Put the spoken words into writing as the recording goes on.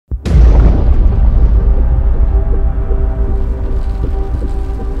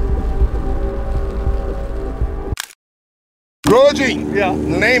Grudge Inc. Yeah.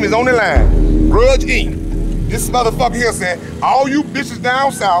 The name is on the line. Grudge Inc. This motherfucker here said, all you bitches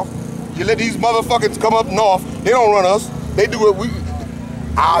down south, you let these motherfuckers come up north. They don't run us. They do it.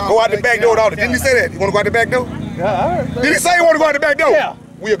 I'll go out the back door with all the. Didn't he say that? You want to go out the back door? Yeah, I heard. Did he say he want to go out the back door? Yeah.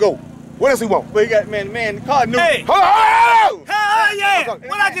 We'll go. What else he want? But he got, man, the car new. Hey. Hold on. Hell yeah.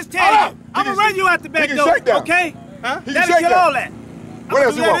 What I just tell you? I'm going to run you out the back door. Okay? Huh? He can That'll shake kill down. all that. What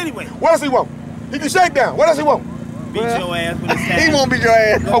else he want? Anyway. What else he want? He can shake down. What else he want? Beat your ass with his time. He won't beat your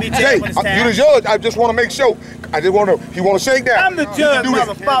ass. Okay, you the judge. I just want to make sure. I just want to. He want to shake down. I'm the judge,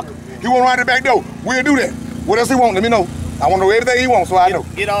 motherfucker. He want to ride the back door. We'll do that. What else he want? Let me know. I want to know everything he wants, so I know.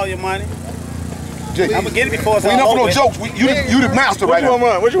 Get all your money. Jay, I'm gonna get it before it's all we over. know no jokes. You the master right now.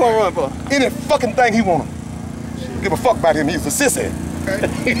 What you want to run for? Any fucking thing he want to. Give a fuck about him. He's a sissy.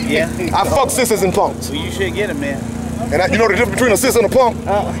 Yeah. I fuck sissies and punks. Well, you should get him, man. And you know the difference between a sissy and a punk?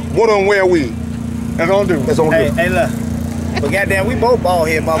 One of them wear a wig. That's all do. That's all do. Hey, look. But goddamn, we both bald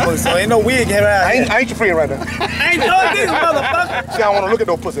head motherfuckers, so ain't no wig here out here. I ain't your friend right now. I ain't told this motherfucker. See, I don't want to look at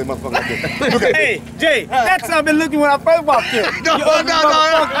no pussy motherfucker like that. Look at Hey, Jay, that's how I've been looking when I first walked in. No. Look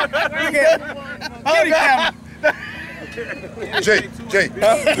at Jay,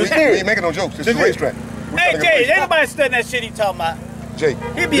 we ain't making no jokes. It's a racetrack. Hey, Jay, ain't nobody studying that shit he talking about. Jay,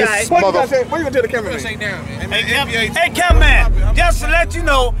 He be alright. What you gonna tell the cameraman? Hey, cameraman, just to let you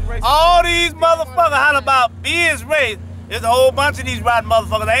know, all these motherfuckers holler about Bynes race. There's a whole bunch of these riding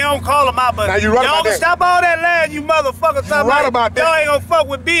motherfuckers. They don't call them out, but now you right y'all about can that. stop all that lying, you motherfuckers. You right about that. Y'all ain't gonna fuck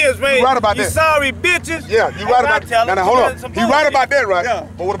with Bynes race. You right about you that. sorry bitches. Yeah, you right about that. Now hold on. He right about that, right? Yeah.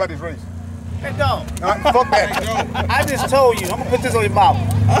 But what about this race? Hey, dog. Fuck that. I just told you, I'm gonna put this on your mouth.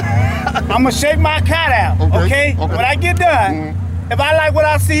 I'm gonna shake my cat out, okay? When I get done, if I like what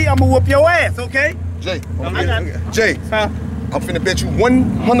I see, I'm gonna whoop your ass, okay? Jay, Jay, I'm finna bet you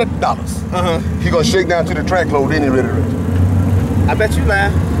 $100. He gonna shake down to the track load, then he ready to race. I bet you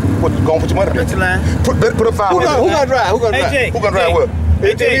lying. What, go on, put your money I bet you lying. Put up 500. Who gonna drive? Who gonna Hey, drive? Jay. Who gonna drive what?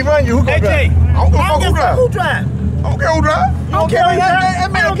 Hey, Jay. He run you. Who gonna Hey, Jay. drive? I don't give a fuck who drive. Who drive? I don't care who drive. I don't care who drive.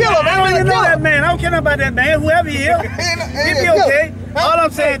 That man a killer. I don't even know that man. I don't care about that man. Whoever he is, he be okay. All I'm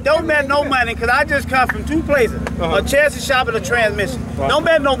saying, don't bet no money, because I just come from two places. A chassis shop and a transmission. Don't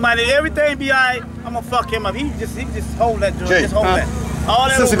bet no money. Everything be all right. I'm going to fuck him up. He just hold that joint. Just hold that. All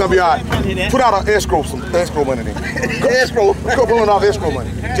that Since it's gonna be all right, money, put out an escrow money then. Escrow. Go pulling off escrow money,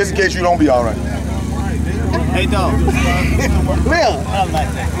 just in case you don't be all right. Hey, dog. Leon. Nothing like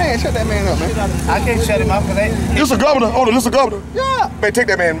that. Man, shut that man up, man. I can't shut him up because they... This a governor. Oh, this a governor. Yeah. Man, take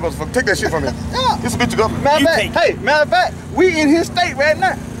that man, motherfucker. Take that shit from him. Yeah. This a bitch of governor. Matter of fact, we in his state right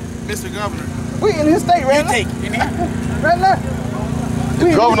now. Mr. Governor. We in his state right now. Take it. Right now.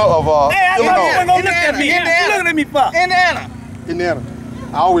 Governor of Hey, I thought you Illinois. weren't going to look at me. You looking at me for? Indiana.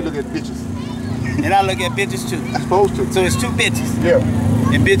 I always look at bitches. And I look at bitches too. Supposed to. So it's two bitches. Yeah.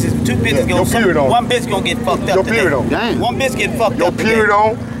 And bitches, two bitches Your period on. one bitch gonna get fucked up Your today. period on. Dang. One bitch get fucked Your up period today.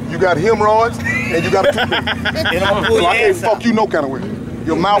 on. You got hemorrhoids and you got a tooth. And I'm gonna pull So your I can't ass out. fuck you no kind of way.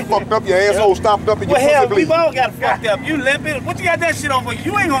 Your mouth fucked up, your asshole stopped up, and your Well, hell, pussy we've bleeding. all got fucked up. You limping. What you got that shit on for?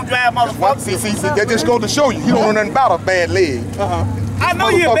 You ain't gonna drive, motherfucker. See, that just goes to show you. You don't know nothing about a bad leg. I know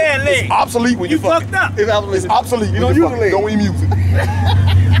you're a bad leg. It's obsolete when You you fuck. fucked up. It's obsolete. It's obsolete. You when don't use fuck. the leg. Don't even use it.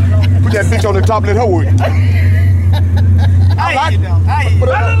 Put that bitch on the top, let her work. I hear you, though. I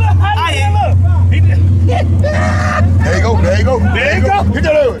hear you. There you go. There you go. There you go. Hit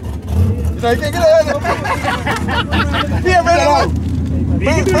that over. You can't get out of Yeah, man. You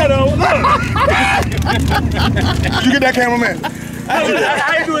can do that, though. You get that cameraman.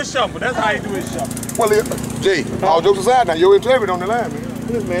 How you do his shuffle? That's how you do his shuffle. Well, Jay, all jokes aside now, your integrity on the line, man.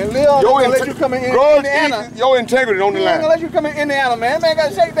 Listen, man, Leon gonna let you come in Indiana. Your integrity on the He ain't gonna line. let you come in Indiana, man. Man got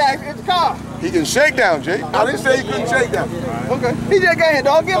to shake down. It's a car. He can shake down, Jay. I didn't say he couldn't shake down. Okay. He just got here,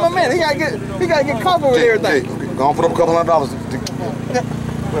 dog. Give him a minute. He gotta get comfortable with everything. Jay, okay, go on, put up a couple $100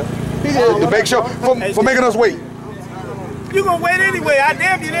 to make sure for making us wait. You gonna wait anyway. I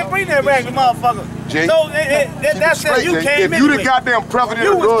damn you didn't bring that ragged motherfucker. Jay, so that's it. You Jay. came If you the anyway. goddamn president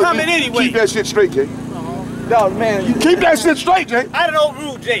You of was drugs, coming anyway. keep that shit straight, Jay. Dog, man. You Keep that shit straight, Jay. I don't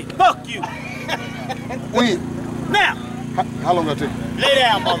rule, Jay. Fuck you. We. Now, How long gonna take? lay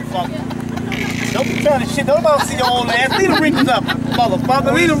down, motherfucker. Don't be trying to shit. Don't about see your old ass. Leave the wrinkles up,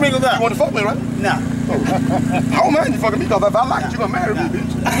 motherfucker. Leave the wrinkles up. You want to fuck me, right? Nah. I don't mind you fucking me, because if I like it, you gonna marry me,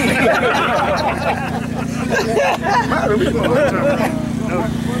 bitch. Marry me.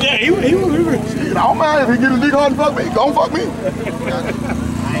 Yeah, he was. I don't mind if he get a nigga hard to fuck me. Don't fuck me.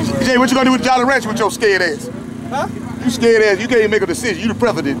 Jay, what you gonna do with Jolly Rancher with your scared ass? Huh? You scared ass. You can't even make a decision. You the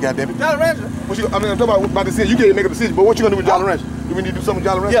president, goddammit. Jolly Rancher? I'm talking about decision. You can't even make a decision. But what you gonna do with Jolly Rancher? Do we need to do something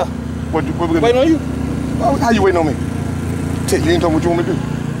with Jolly Rancher? Yeah. What we gonna Waiting do? on you. How you waiting on me? tell you. You ain't told me what you want me to do.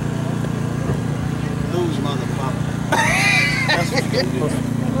 Lose, motherfucker. That's what you do.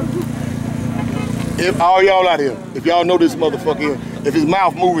 If all y'all out here, if y'all know this motherfucker here, if his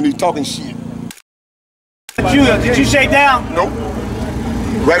mouth moving, he's talking shit. Did you shake down? Nope.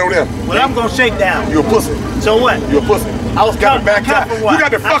 Right on there. Well, I'm gonna shake down. You a pussy. So what? You a pussy. I was got the back time. You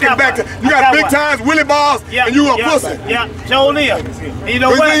got the fucking back time. You got big times, Willie bars, and you a pussy. Yeah, Joe Lee. You know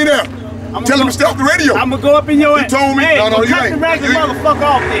what? Tell him to stay off the radio. I'm gonna go up in your ass. You told me. Hey, no, you cut ain't. the ragged motherfucker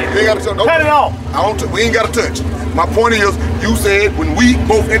off there. You ain't got to touch. Cut it off. We ain't got to touch. My point is, you said when we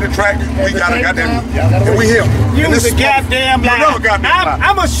both in the track, we got to goddamn, and we here. You was a goddamn lie.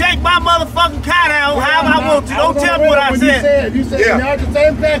 I'm gonna shake my motherfucking car out however I want to. Don't tell me what I said. You said y'all at the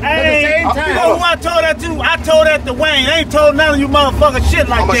same place at the same time. You know who I told that to? I told that to Wayne. I ain't told none of you motherfucking shit like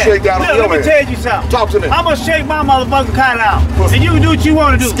that. I'm gonna shake down on your Let me tell you something. Talk to me. I'm gonna shake my motherfucking car out. And you can do what you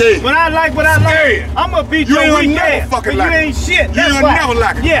want to do. When I like what I like, I'm gonna beat your weak ass. You ain't shit. You ain't never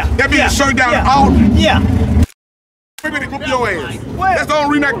like it. Yeah. That means shake down all. Yeah. Maybe they whoop your ass. That's the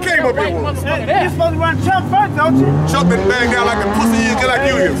only reason I came up here. You're supposed to run Chuck first, don't you? Chuck been banged down like a pussy is, just like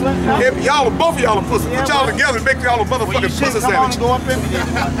you is. Y'all, both of y'all are pussy. Put y'all together and make y'all a motherfucking pussy sandwich.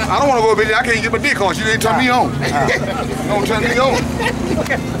 I don't want to go up in there. I can't get my dick on. She ain't turn me on. Don't turn me on.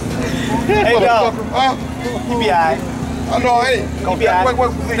 Hey, dog. You be alright. I know I ain't.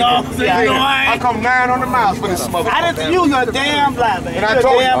 I come 900 miles for this motherfucker. I didn't use a damn lie, man. And I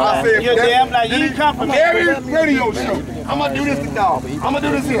told you, I said, you're damn lie. You didn't come from every radio show. I'm gonna do this to dog. I'm gonna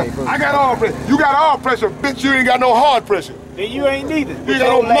do this here. I got all pressure. You got all pressure, bitch. You ain't got no hard pressure. Then you ain't neither. You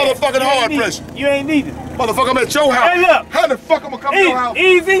got no motherfucking hard pressure. You ain't neither. Motherfucker, I'm at your house. Hey, look. How the fuck I'm gonna come to your house?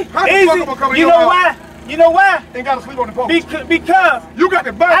 Easy. How the fuck I'm gonna come to you your know house? why? You know why? Ain't gotta sleep on the phone. Because you got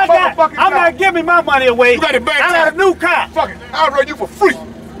the bad motherfucking car. I'm not giving my money away. You got the bad I got a new car. Fuck it. I'll run you for free.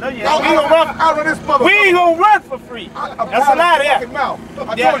 No, yeah. I'll run this motherfucker. We ain't gonna run for free. That's a lie there. I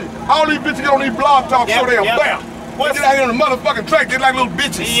told you, all these bitches get on these blog talk show, they bam. Get out here on the motherfucking track, get like little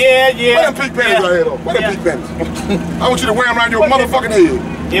bitches. Yeah. Where them pink panties right here though? Where them pink panties? I want you to wear them around your motherfucking head.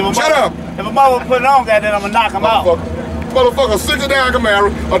 Shut up. If a mother put it on, goddamn, I'm gonna knock him out. Motherfucker, sit down Camaro,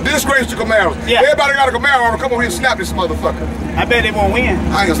 a disgrace to Camaro. Yeah. Everybody got a Camaro on, come over here and snap this motherfucker. I bet they won't win.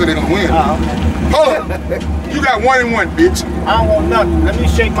 I ain't gonna say they gonna win. Hold up. You got 1 and 1, bitch. I don't want nothing. Let me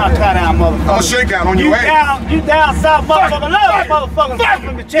shake my car down, motherfucker. I'm gonna shake down on your ass. You down south, motherfucker. Love motherfucker.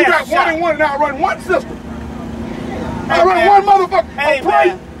 From the chest. You got 1 and 1 and I run 1 system. I run 1 motherfucker. Hey,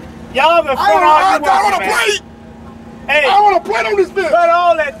 man. Y'all been I don't want to play. Hey. I don't want to play on this bitch. Cut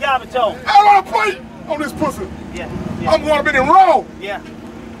all that garbage on. I don't want to play on this pussy. Yeah. I'm going to be in raw. Yeah.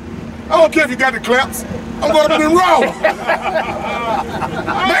 I don't care if you got the claps. I'm going to be in raw.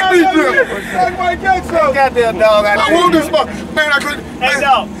 Make me drip. Goddamn dog. I want this motherfucker. Man, I couldn't. Hey,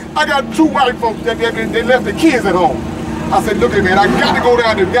 dog. I got 2 white folks that they left their kids at home. I said, look at me, I got to go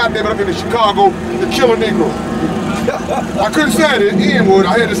down there, goddamn it, up into Chicago to kill a Negro. I couldn't say it in Inwood,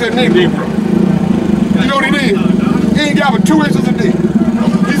 I had to say Negro. You know what he did? He ain't got but 2 inches of dick.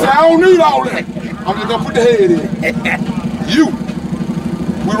 He said, I don't need all that. I'm just gonna put the head in.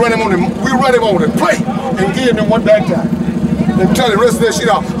 We run him on the plate and give him 1 back time. And tell the rest of that shit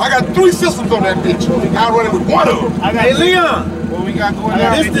out. I got 3 systems on that bitch. I'll run it with 1 of them. Hey, Leon. What we got going on?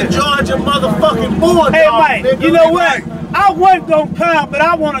 This the Georgia motherfucking board. Hey, Mike, you know what? I wasn't gonna come, but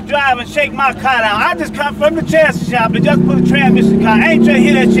I want to drive and shake my car down. I just come from the chassis shop and just put a transmission car. I ain't trying to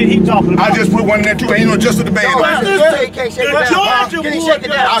hear that shit he talking about. I just put 1 in there too, and you know, just to the band. I'll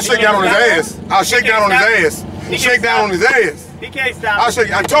shake down on his ass. I'll shake down on his ass. Shake down on his ass. He can't stop. I'll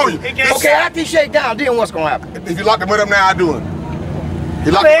shake. I told you. Okay, after he shake down, then what's gonna happen? If you lock the money up now, I do it.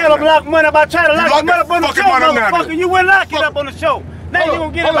 You the hell I'm locking money up? I try to lock the money up on the show, motherfucker. You wouldn't lock it up on the show. Now you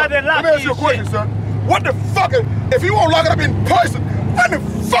gonna get about that lock. Let me ask you a question, son. What the fuck? If you won't lock it up in person, what the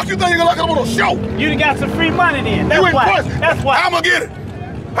fuck you think you're gonna lock it up on the show? You done got some free money then. That's you why. Person. That's why. How I'm gonna get it?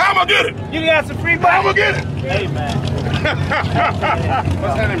 How I'm gonna get it? You done got some free money. How I'm gonna get it? Hey, man.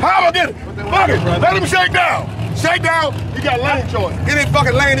 How I'm gonna get it? Fuck it. Let him shake down. Shake down. You got lane choice. Get any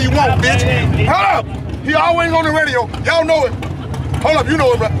fucking lane you want, bitch. Hold up. He always on the radio. Y'all know it. Hold up. You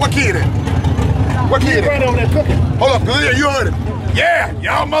know it, bro. What kid is it? What kid is it? Hold up. Good. You heard it. Yeah,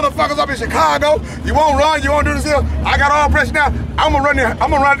 y'all motherfuckers up in Chicago. You won't run, you won't do this here. I got all pressure now. I'm gonna run there.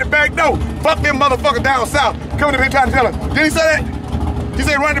 I'm gonna run the back door. Fuck them motherfuckers down south. Come to me trying to tell him. Did he say that? He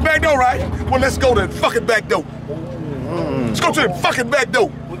said run the back door, right? Well, let's go to the fucking back door. Let's go to the fucking back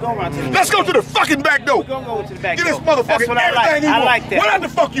door. Let's go to the fucking back door. We're gonna go to the back door. Get this motherfucker That's what everything he I wants. like that. What the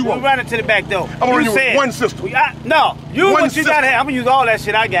fuck you want? We're running to the back door. I'm gonna run you with 1 system. No, you what you gotta have. I'm gonna use all that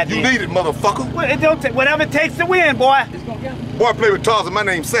shit I got. You need it, motherfucker. Well, it don't whatever it takes to win, boy. Boy, I play with Tarzan. My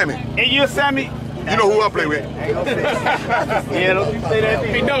name's Sammy. And you're Sammy. You know who I play with? Yeah, don't you say that.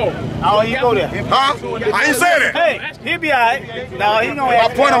 Hey, no. Oh, he go there. Huh? I ain't saying that. Hey, he be alright. No, he gonna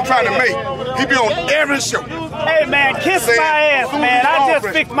My point I'm trying to make, he be on every show. Hey, man, kiss my ass, man. I just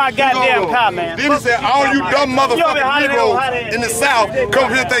fixed my goddamn car, man. Then he said, all you dumb motherfucking Negroes in the South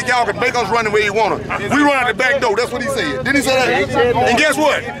come here and think y'all can make us run the way you want to. We run out the back door. That's what he said. Didn't he say that? And guess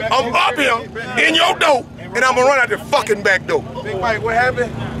what? I'm up here in your door, and I'm going to run out the fucking back door. Big Mike, what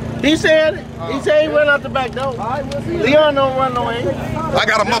happened? He said he went out the back door. Leon don't run no way. I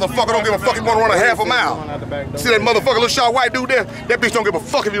got a motherfucker don't give a fuck if you want to run a half a mile. See that motherfucker little short white dude there? That bitch don't give a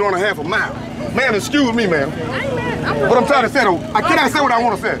fuck if you run a half a mile. Man, excuse me, man. What I'm trying to say though, I cannot say what I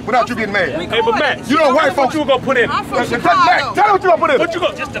want to say without you getting mad. Hey, but Matt, you know white folks you gonna put in? Tell me what you gonna put in. What you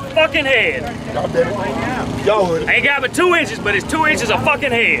gonna? Just a fucking head. Y'all heard it. Ain't got but 2 inches, but it's 2 inches of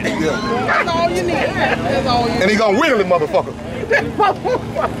fucking head. Yeah. That's all you need. That's all you need. And he gonna wiggle it, motherfucker.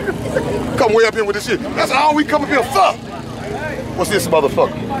 Come way up here with this shit. That's all we come up here for. What's this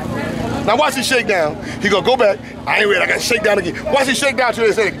motherfucker? Now watch he shake down. He gonna go back. I ain't ready, I gotta shake down again. Watch he shake down till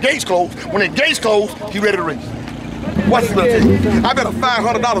they say the gates closed. When the gates closed, he ready to race. Watch this little thing. I bet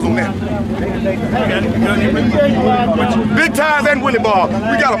 $500 on that. Big Tires and Willie Bar.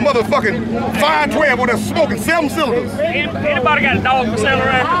 We got a motherfucking 512 over there smoking 7 cylinders. Anybody got a dog for sale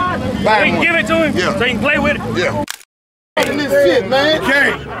around? We can give it to him so he can play with it? Yeah. This shit, man. He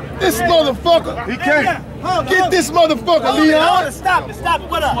can't. This motherfucker. He can't. Get this motherfucker, Leon. Stop it,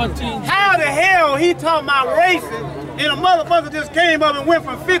 what up? How the hell he talking about racing and a motherfucker just came up and went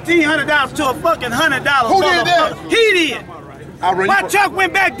from $1,500 to a fucking $100? Who did that? He did. Why Chuck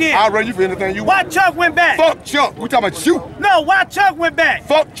went back then? I'll run you for anything you want. Why Chuck went back? Fuck Chuck. We talking about you. No, why Chuck went back?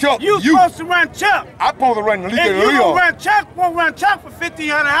 Fuck Chuck. You supposed to run Chuck. I'm supposed to run the league. If you gonna run Chuck, won't run Chuck for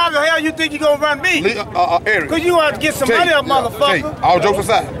 $1,500. How the hell you think you gonna run me? Eric. Cause you want to get some money up, motherfucker. All jokes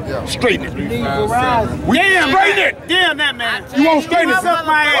aside, straighten it. Straighten it. Damn that man. You won't straighten it? Suck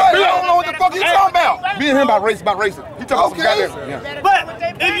my ass. You don't know what the fuck you talking about. Me and him about racing. He talking about some goddamn. But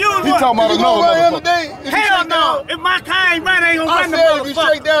if you He talking about another motherfucker. Hell no. If my car ain't right, I ain't gonna run the motherfucker. You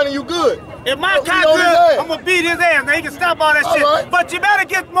straight down and you good. If my car good, I'm gonna beat his ass. They can stop all that shit. Right. But you better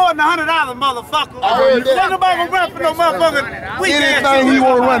get more than $100, motherfucker. heard that. Ain't nobody gonna run for no motherfucker. Anything he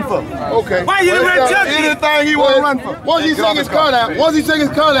wanna run for. Okay. Why you run Chuck? Anything he wanna run for. Once he take his car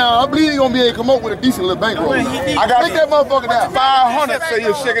down, I believe he gonna be able to come up with a decent little bankroll. I got Take that motherfucker down. 500. Say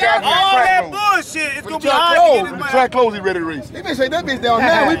he'll shake it out. All that bullshit. It's gonna be hard to get his The money. track closed, he ready to race. He been shake that bitch down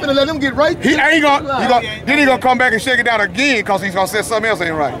now. We finna let him get right. He ain't gonna. Then he gonna come back and shake it down again because he's gonna say something else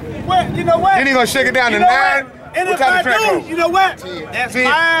ain't right. Well, you know what? Then he gonna shake it down to 9. And What if time I the track do, close? you know what? That's 10.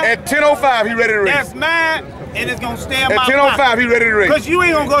 mine. At 10:05, he ready to race. That's mine, and it's gonna stay in At my 10:05, he ready to race. Cause you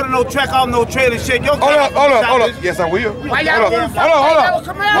ain't gonna go to no track off no trailer shit. Your Hold up. Yes, I will. Hold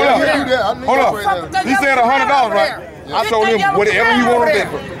up. He said $100, right? I told him whatever he want to bet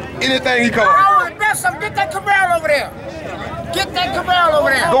for. Anything he come. I want to bet some. Get that Camaro over there. Get that Camaro over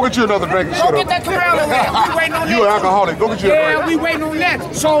there. Go get you another drink. Go get that Camaro over there. We waiting on that. You an alcoholic. Go get you a drink. Yeah, we waiting on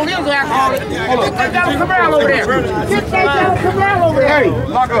that. So he's an alcoholic. Get that yellow Camaro over there. Get that yellow Camaro over there. Hey,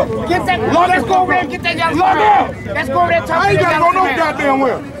 lock up. Get that. Let's go over there and get that yellow Lock Camaro. up. Let's go over there and talk I to ain't that gotta yellow go no Camaro. goddamn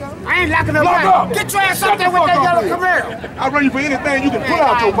well. I ain't locking up. Lock up. Get your ass up there with that yellow Camaro. I'll run you for anything you can pull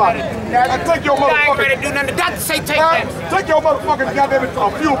out your pocket. Now take your I ain't ready motherfucking. to do nothing. The doctor say take that. Take your motherfucking goddamn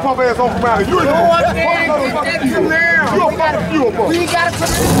fuel pump ass off from out here. You ain't Go up there and get that Camaro. You a fucking fuel pump. We got a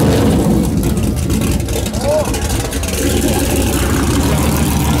Camaro.